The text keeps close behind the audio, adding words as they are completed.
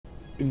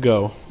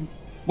Go.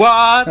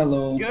 What's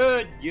Hello.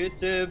 good,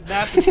 YouTube?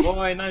 Nappy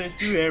Boy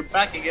 92 here,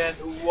 back again,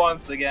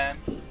 once again.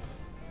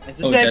 And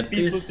today,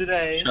 people,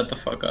 today. Shut the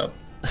fuck up.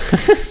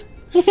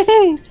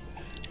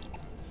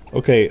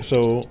 Okay,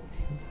 so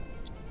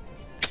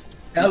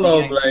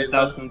Hello,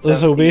 Blazers.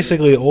 so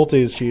basically Ulteh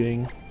is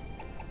cheating.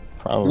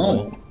 Probably.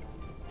 No,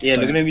 Yeah,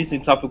 look at him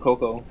using Tapu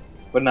Koko.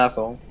 What an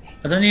asshole.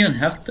 I don't even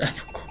have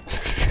that.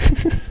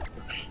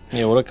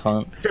 Yeah, what a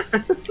cunt.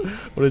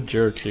 What a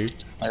jerk, dude.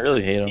 I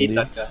really hate him, Hate dude.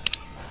 that guy.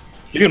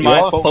 Look at my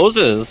Your pose.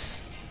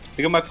 poses.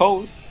 Look at my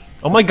pose.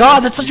 Oh my god,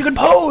 that's such a good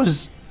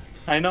pose!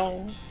 I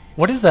know.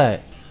 What is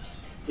that?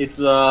 It's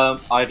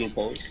idle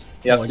pose.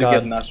 You Oh have my to God.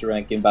 get master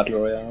rank in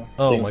Battle Royale.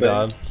 Oh Same my thing.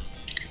 god.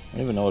 I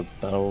don't even know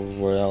what Battle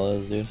Royale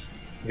is, dude.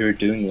 You're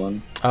doing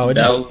one. Oh,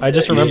 That I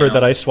just was- remembered yeah.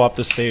 that I swapped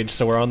the stage,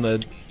 so we're on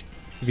the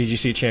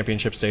VGC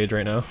championship stage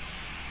right now.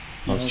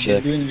 Oh, We're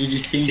shit. doing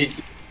VGC.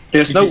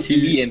 There's no Did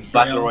you see E in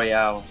Battle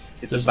Royale.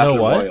 It's There's a Battle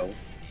no what? Royale.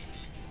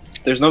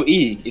 There's no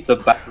E. It's a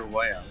Battle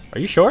Royale. Are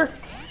you sure?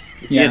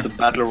 Yeah, it's a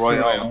Battle it's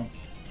Royale. Royal.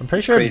 I'm pretty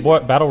It's sure it's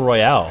crazy. Battle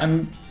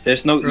Royale.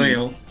 There's no E.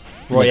 Royal.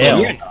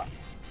 Royale.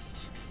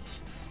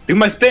 Do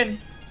my spin.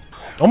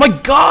 Oh my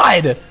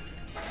god!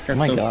 Oh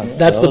my god.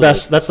 That's the That was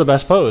best. That's the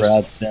best pose.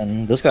 Brad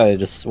spin. This guy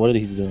just, what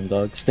did he doing,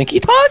 dog? Stinky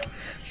dog?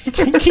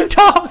 Stinky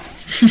dog.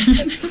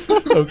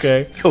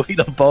 Okay. Go eat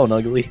a bone,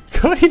 ugly.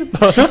 Go eat a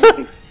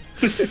bone.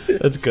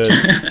 That's good.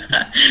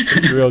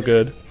 It's real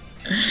good.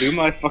 Do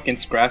my fucking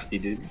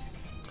Scrafty, dude.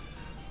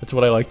 That's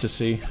what I like to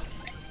see.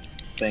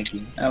 Thank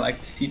you. I like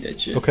to see that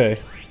shit. Okay.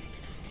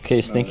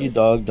 Okay, stinky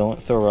dog,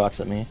 don't throw rocks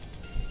at me.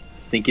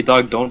 Stinky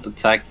dog, don't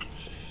attack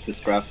the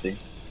Scrafty.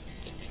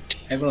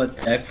 I will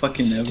attack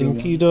fucking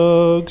Stinky everyone.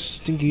 dog.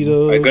 Stinky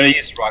dog. I'm gonna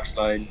use Rock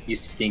Slide. You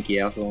stinky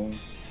asshole.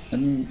 I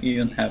don't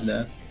even have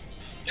that.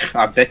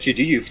 I bet you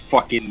do, you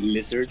fucking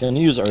lizard. He's gonna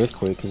use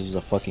Earthquake because he's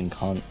a fucking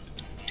cunt.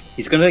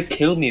 He's gonna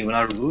kill me when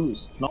I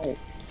roost. No.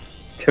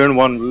 Turn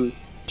 1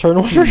 roost. Turn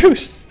one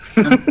roost.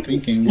 I'm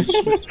thinking we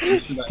should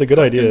It's a good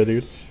idea,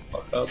 dude.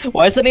 fuck up.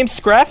 Why is the name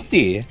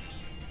Scrafty?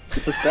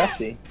 It's a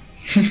Scrafty.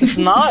 It's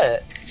not.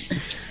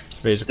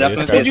 It's basically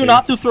Definitely a I told you strategy.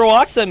 not to throw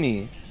rocks at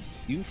me.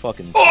 You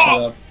fucking. Shut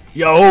up.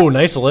 Yo,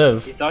 nice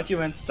live. You thought you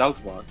meant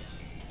Stealth Box.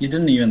 You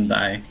didn't even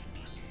die.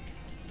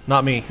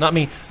 Not me. Not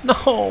me.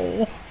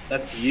 No.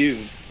 That's you.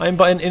 I'm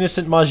but an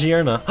innocent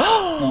Magierna.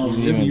 No, You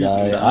you didn't didn't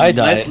die. die. I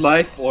died. Nice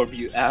life orb,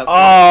 you asshole.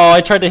 Oh,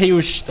 I tried to hit you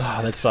with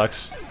that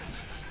sucks.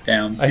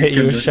 Damn. I hit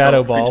you with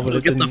Shadow Ball, but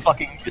it Get the didn't.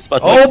 fucking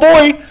button. Oh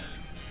boy!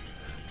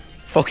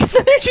 Focus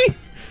energy.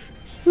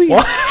 Please.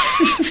 What?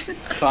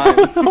 It's time.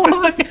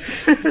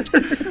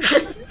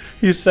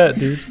 You set,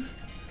 dude.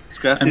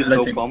 Scrafty I'm is so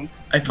letting-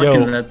 pumped. I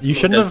fucking Yo, let you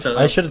shouldn't that have.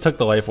 I should have took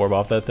the life orb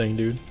off that thing,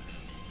 dude.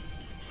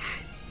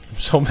 I'm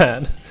so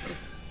mad.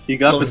 You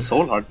got Oh. the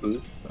Soul Heart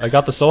boost. I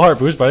got the soul heart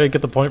boost, but I didn't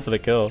get the point for the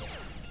kill.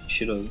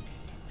 Should've.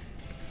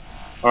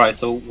 Alright,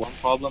 so one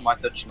problem, I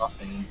touch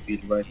nothing in the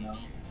field right now.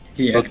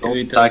 So don't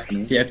attack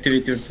me.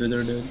 Deactivate your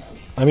Twitter, dude.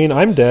 I mean,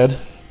 I'm dead,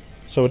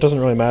 so it doesn't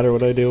really matter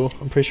what I do.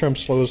 I'm pretty sure I'm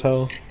slow as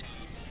hell.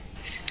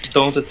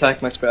 Don't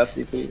attack my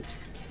Scrafty, please.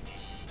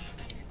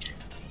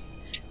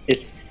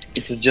 It's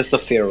just a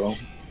Pharaoh.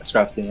 A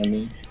Scrafty, I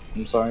mean.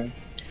 I'm sorry.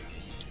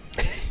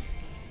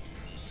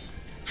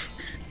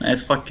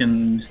 Nice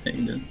fucking mistake,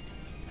 dude.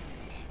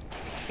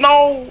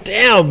 No!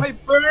 Damn! My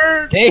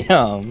bird!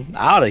 Damn.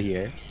 Out of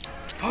here.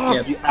 Fuck,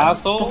 Get you the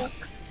asshole!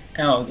 fuck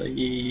out of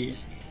here.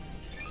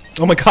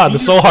 Oh my god, the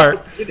soul heart!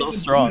 So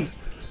strong.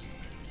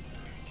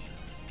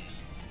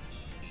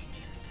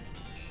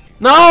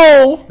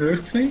 No!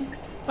 Earthquake?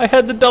 I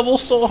had the double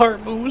soul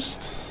heart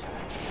boost.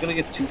 It's gonna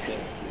get 2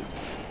 kills, dude.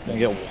 Gonna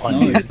get one.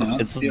 No,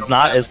 it's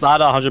not. It's not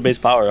 100 base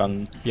power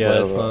on.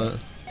 Yeah, it's whatever.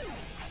 not.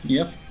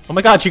 Yep. Oh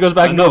my god, she goes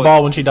back I into know, a ball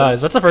it's- when she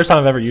dies. That's the first time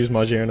I've ever used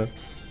Magierna.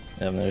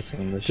 Yeah, I've never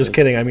seen this. Just shit.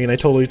 kidding, I mean, I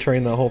totally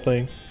trained that whole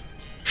thing.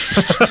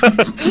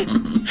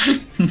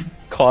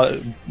 Caught,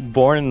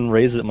 born and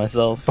raised it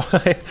myself.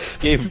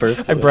 Gave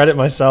birth to I bred it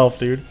myself,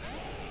 dude.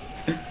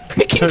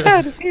 Breaking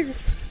Bad is here.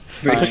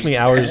 It took me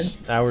hours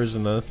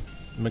in the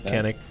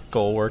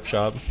mechanical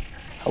workshop.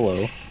 Hello.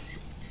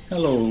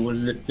 Hello,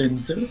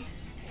 Linzer.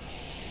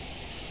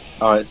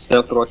 Alright,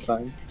 stealth rock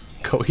time.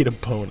 Go eat a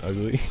bone,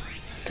 ugly.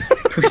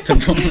 With the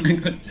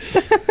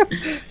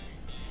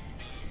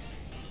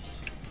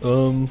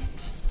bone.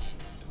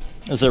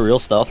 Is it real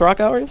stealth rock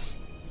hours?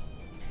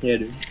 Yeah,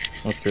 dude.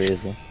 That's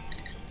crazy.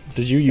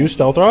 Did you use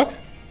Stealth Rock?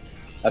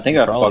 I think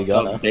I Probably fucked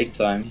gonna. up big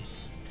time.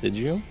 Did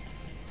you?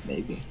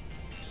 Maybe.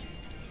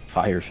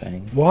 Fire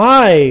Fang.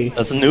 Why?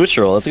 That's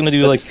neutral. That's gonna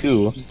do That's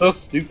like 2. so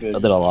stupid.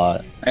 That did a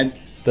lot.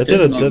 That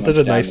Didn't did do a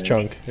much nice damage.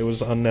 chunk. It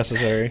was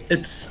unnecessary.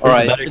 It's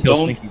Alright, Better it kill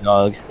don't- Stinky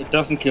Dog. It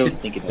doesn't kill It's-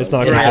 Stinky Dog. It's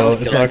not It gonna has kill.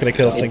 to It's kill not gonna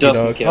kill it Stinky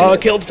doesn't Dog. kill Oh, it.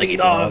 it killed Stinky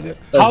Dog. Let's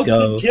How go.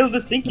 does it kill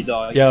the Stinky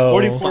Dog? Yo.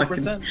 It's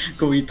 44%.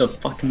 Go eat a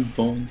fucking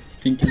bone,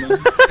 stinky dog.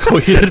 Go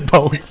eat a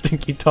bone,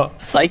 Stinky Dog.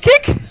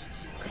 Psychic?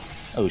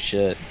 Oh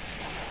shit.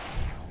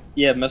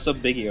 Yeah, mess up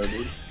Big Ear,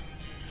 dude.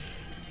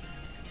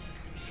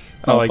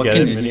 Oh, I get it.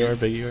 fucking Mini idiot. or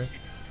Big Ear.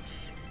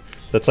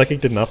 That psychic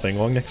did nothing.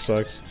 Long neck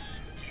sucks.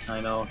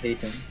 I know, hate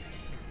him.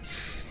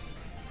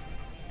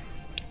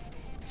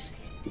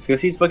 It's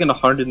because he's fucking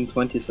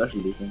 120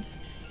 special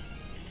defense.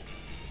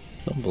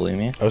 Don't believe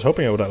me. I was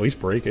hoping I would at least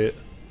break it.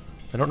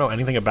 I don't know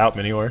anything about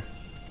Minior.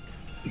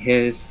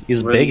 He's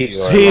big.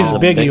 He's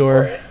big,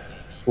 Eeyore.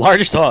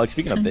 Large dog.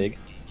 Speaking of big.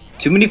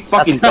 Too many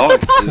fucking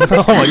dogs, dude.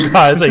 Oh my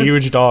god, it's a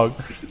huge dog.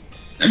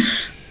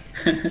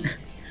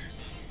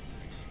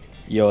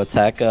 Yo,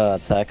 attack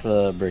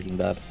the Breaking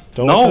Bad.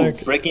 Don't No,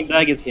 attack. Breaking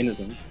Bag is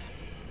innocent.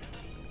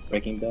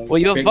 Breaking Bag. Well,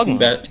 you have Breaking bug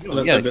Bad. moves.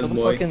 That's Yeah, a good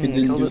boy. He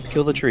didn't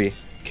kill the tree.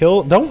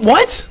 Don't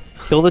what?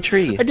 Kill the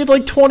tree. I did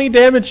like 20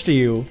 damage to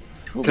you.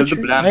 Kill the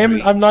tree.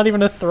 bland. I'm not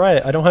even a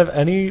threat. I don't have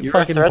any You're a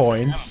fucking threat to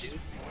points.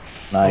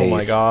 Nice. Oh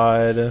my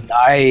god.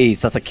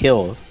 Nice. That's a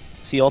kill.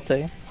 See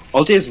Ulteh?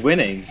 Ulteh is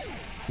winning.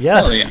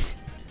 Yes. Oh, yeah.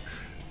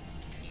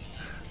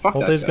 Fuck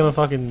that Ulteh's guy. gonna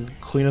fucking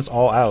clean us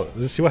all out.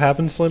 Let's see what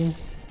happens, Slim.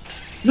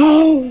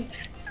 No!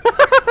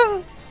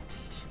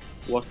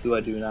 What do I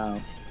do now?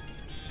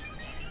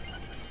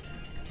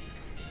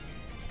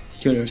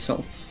 Kill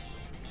yourself.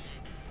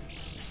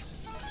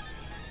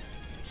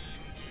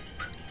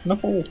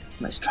 No.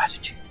 My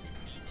strategy.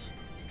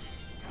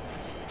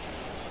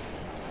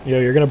 Yo,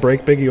 you're gonna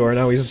break Big Eeyore,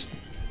 now he's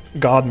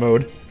God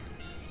mode.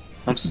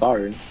 I'm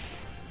sorry.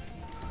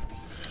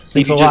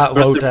 Thanks you a just lot,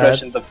 first Lotad.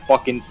 impression the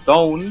fucking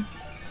stone.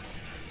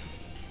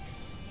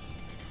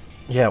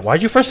 Yeah,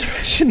 why'd you first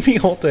impression me,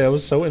 Ulteh? I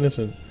was so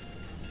innocent.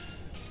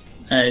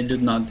 I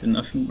did not do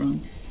nothing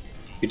wrong.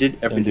 You did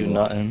Don't do everything.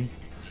 nothing.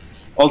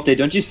 Ulteh,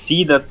 don't you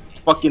see that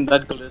fucking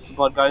that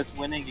Gallistopod guy is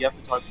winning? You have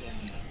to target him.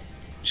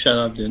 Shut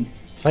up, dude.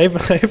 I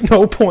have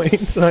no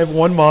points, and I have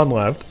one Mon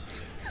left.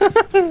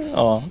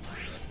 Oh.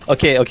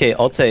 Okay,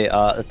 Ulteh,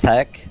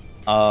 attack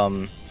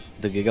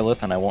the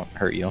Gigalith and I won't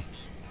hurt you.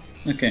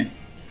 Okay.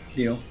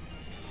 Deal.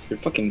 You're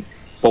fucking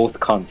both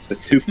cunts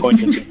with 2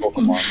 points and 2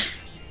 Pokemon.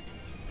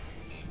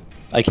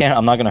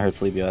 I'm not gonna hurt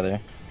Sleepy either.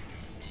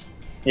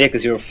 Yeah,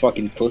 because you're a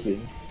fucking pussy.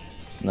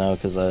 No,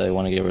 because I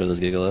want to get rid of this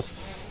Gigalith.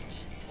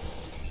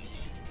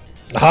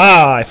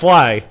 Ah, I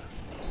fly.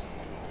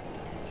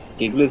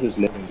 Gigalith is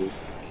living, dude.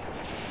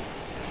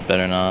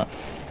 Better not.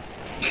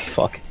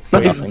 Fuck.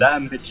 Nice Nothing.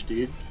 damage,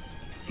 dude.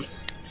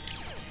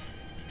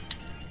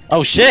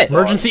 Oh shit!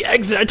 Emergency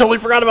exit. I totally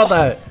forgot about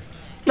that.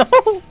 No!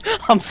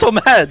 I'm so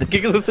mad. The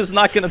Gigalith is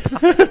not gonna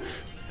die.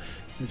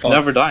 It's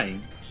never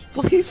dying.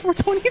 Please,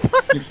 420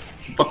 die.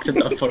 Fucked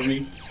it up for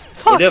me.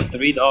 Fuck. You have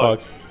 3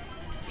 dogs.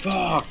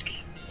 Fuck.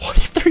 What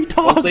if 3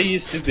 dogs? Ulteh, you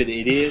stupid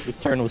idiot. This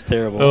turn was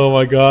terrible. Oh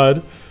my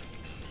god.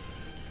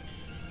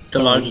 The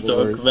large the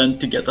dog worst. went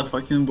to get a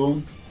fucking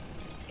bone.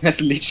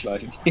 That's Leech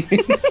Light.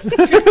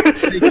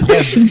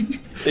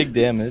 Big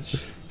damage.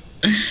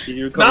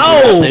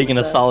 No! Taking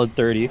a solid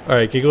 30.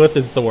 Alright, Gigalith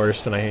is the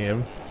worst, and I hate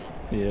him.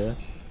 Yeah.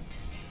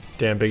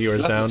 Damn, Big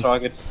Eeyore's down.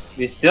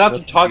 We still have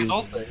to target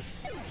Ulteh.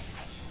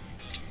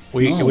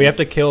 We have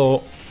to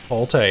kill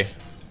Ulteh.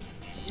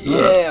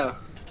 Yeah.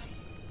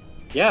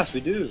 Yes,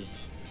 we do.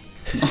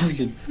 Oh,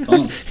 you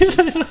don't.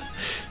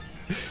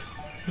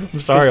 I'm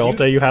sorry, you-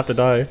 Ulteh, you have to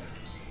die.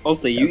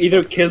 Ulteh, you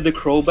either kill the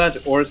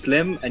Crobat or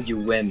Slim and you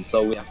win,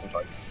 so we have to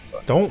target him.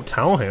 So. Don't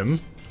tell him.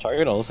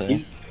 Target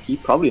Ulteh. He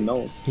probably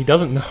knows. He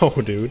doesn't know,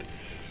 dude.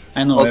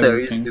 I know Ulteh, are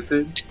you everything.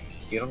 stupid?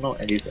 You don't know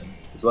anything.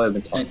 That's why I've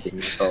been talking to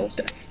you, so.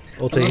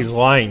 Ulteh, he's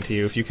lying to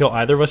you. If you kill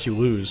either of us, you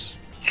lose.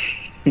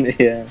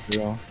 Yeah.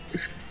 Yeah.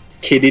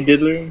 Kitty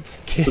Diddler?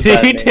 Kitty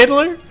bad name.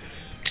 Tiddler?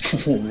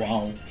 Oh,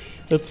 wow.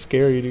 That's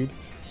scary, dude.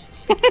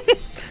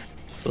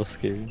 So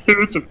scary.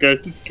 What's up,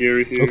 guys? It's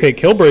scary here. Okay,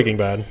 kill Breaking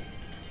Bad.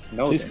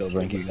 No, Please don't kill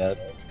Breaking Bad.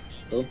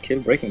 Don't kill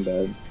Breaking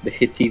Bad, the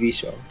hit TV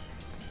show.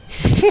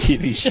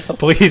 TV show.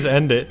 Please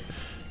end it.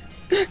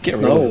 Get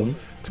rid No. of him.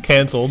 It's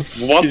cancelled.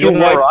 What He's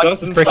using a rock.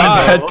 doesn't Breaking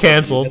stop. Bad You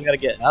cancelled. guys gotta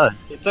get out of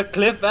it. It's a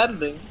cliff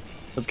ending.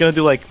 It's gonna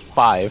do like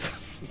 5.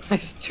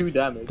 Nice 2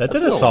 damage. That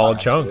did a That's a solid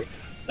lot, chunk.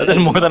 That did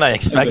more than I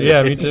expected.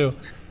 Yeah, me too.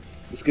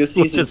 It's good It's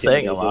season. just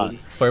saying a dude. lot.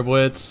 Flare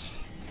Blitz.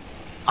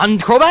 On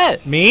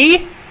Crobat!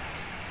 Me?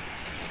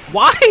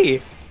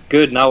 Why?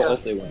 Good, now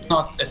Yes. Ulteh wins.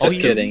 Not Just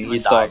effective. kidding, he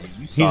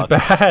sucks. He's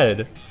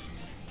bad.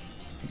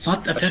 It's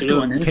not effective should've-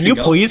 on anything Can you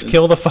else, please dude.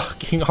 kill the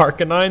fucking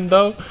Arcanine,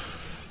 though?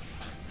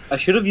 I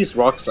should have used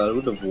Rock Slide, I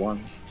would have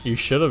won. You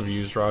should have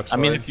used Rock I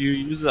mean, Slide. if you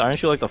use it,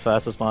 aren't you like the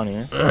fastest spawn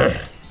here?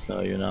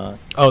 No, you're not.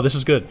 Oh, this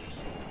is good.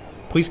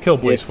 Please kill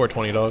Blaze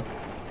 420, dog.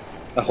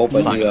 I hope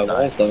I Fuck do that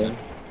that. Ulteh.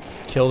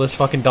 Kill this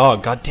fucking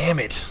dog. God damn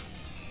it.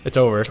 It's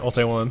over.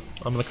 Ulteh won.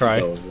 I'm gonna cry.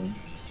 So,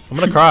 I'm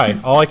gonna cry.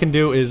 All I can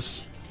do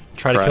is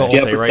try to Cry. kill you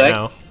have Ulteh right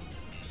now. Protect.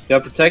 You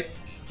have Protect.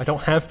 I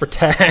don't have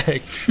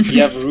Protect.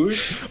 You have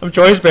Rouge. I'm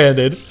choice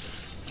banded.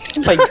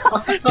 Oh my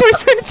god.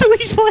 Choice Band to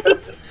Leech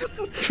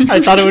Life! I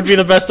thought it would be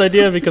the best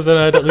idea because then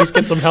I'd at least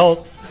get some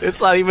health.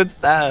 It's not even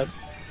stab.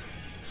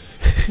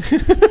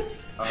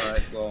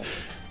 Alright, well.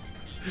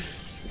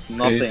 There's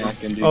nothing I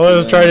can do. All I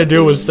was trying to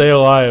do was stay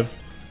alive.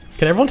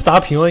 Can everyone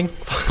stop healing?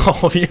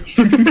 Fuck all of you.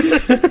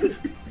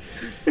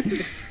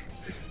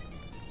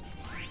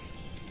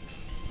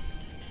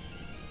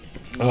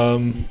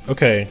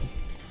 Okay.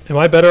 Am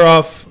I better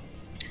off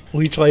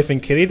Leech Life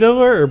and Kitty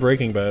Diddler or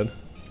Breaking Bad?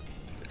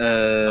 I'm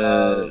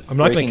not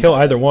gonna Breaking kill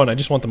Bad. either one, I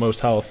just want the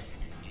most health.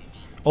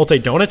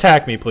 Ulteh, don't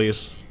attack me,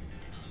 please.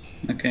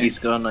 Okay.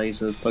 He's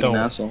a fucking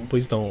asshole.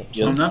 Please don't.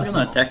 I'm not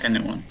gonna attack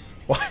anyone.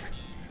 What?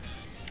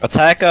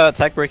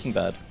 Attack Breaking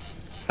Bad.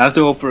 I have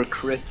to hope for a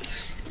crit.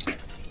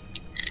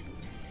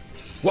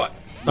 What?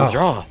 No, Oh.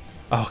 draw.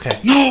 Oh, okay.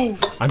 No!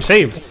 I'm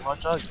saved.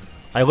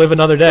 I live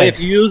another day. Hey, if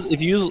you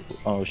use,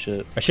 oh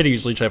shit. I should have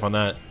used Leech Life on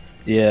that.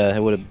 Yeah, it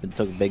would have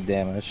took big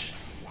damage.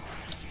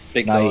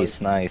 Big Nice.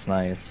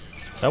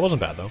 That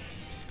wasn't bad though.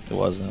 It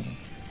wasn't.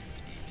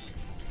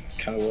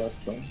 Kinda was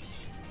though.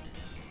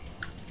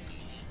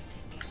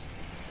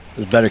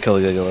 This better kill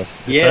the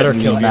Gigalith. Yeah, better I'm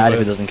kill mad if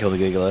Gigalith. it doesn't kill the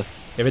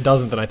Gigalith. If it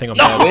doesn't, then I think I'm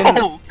dead.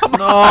 Win.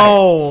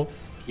 No!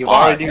 You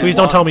already Please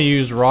don't tell me you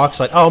use Rock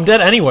Slide. Oh, I'm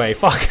dead anyway.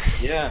 Fuck.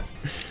 Yeah.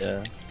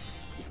 Yeah.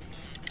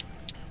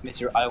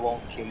 Mr. I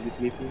won't kill these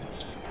people.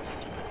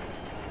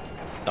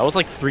 That was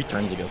like 3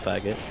 turns ago,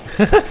 faggot.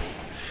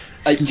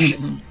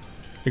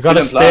 You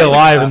gotta stay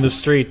alive in the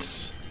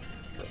streets.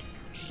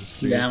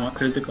 Damn, a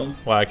critical.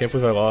 Wow, I can't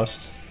believe I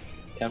lost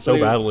so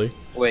badly.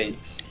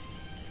 Wait.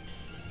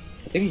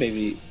 I think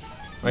maybe.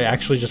 I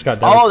actually just got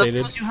Oh, that's devastated.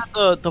 because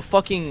you had the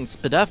fucking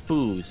Spadef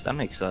boost. That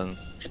makes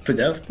sense.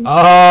 Spadef?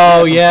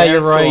 Oh, yeah,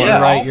 you're right,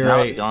 Yeah. you're Now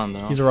right. it's gone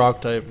though. He's a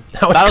rock type.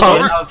 Now it's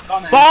That was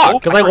gone. Fuck!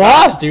 Because I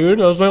lost, dude.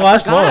 That was my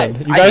last one.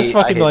 You guys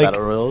fucking I hate like,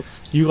 battle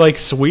royals. you like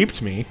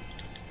sweeped me.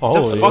 All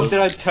What of the fuck you. did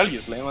I tell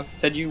you, Slim? I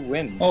said you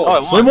win. Oh,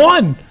 I Slim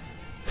won!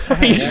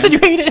 You just said you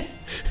hate it.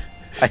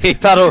 I hate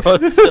battle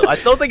royals. I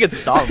don't think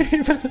it's dumb.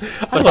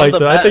 I like the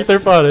that. I think they're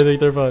best. fun. I think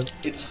they're fun.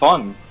 It's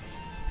fun.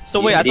 So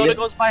wait, I thought idiot. it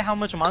goes by how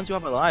much mons you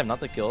have alive, not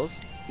the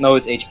kills. No,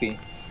 it's HP.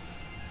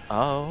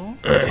 Oh.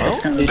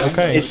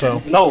 Okay, It's,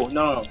 so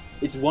no.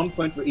 It's 1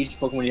 point for each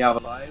Pokemon you have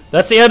alive,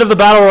 that's the end of the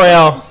battle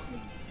royale.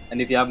 and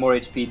if you have more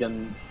HP,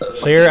 then.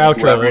 Say your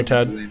outro, whoever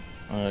Lotad. wins.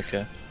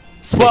 Okay.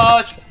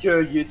 What's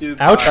your YouTube?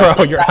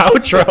 Outro, your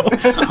outro.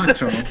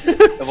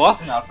 outro. It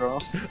was an outro.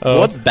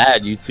 What's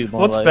bad, YouTube?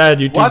 What's Life? bad,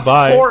 YouTube? What's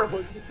Bye. horrible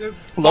YouTube?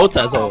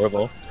 Lotad's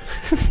horrible.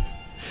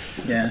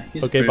 Yeah.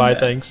 he's Okay, pretty bye. bad.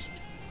 Thanks.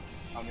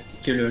 I'll miss you.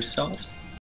 Kill yourselves.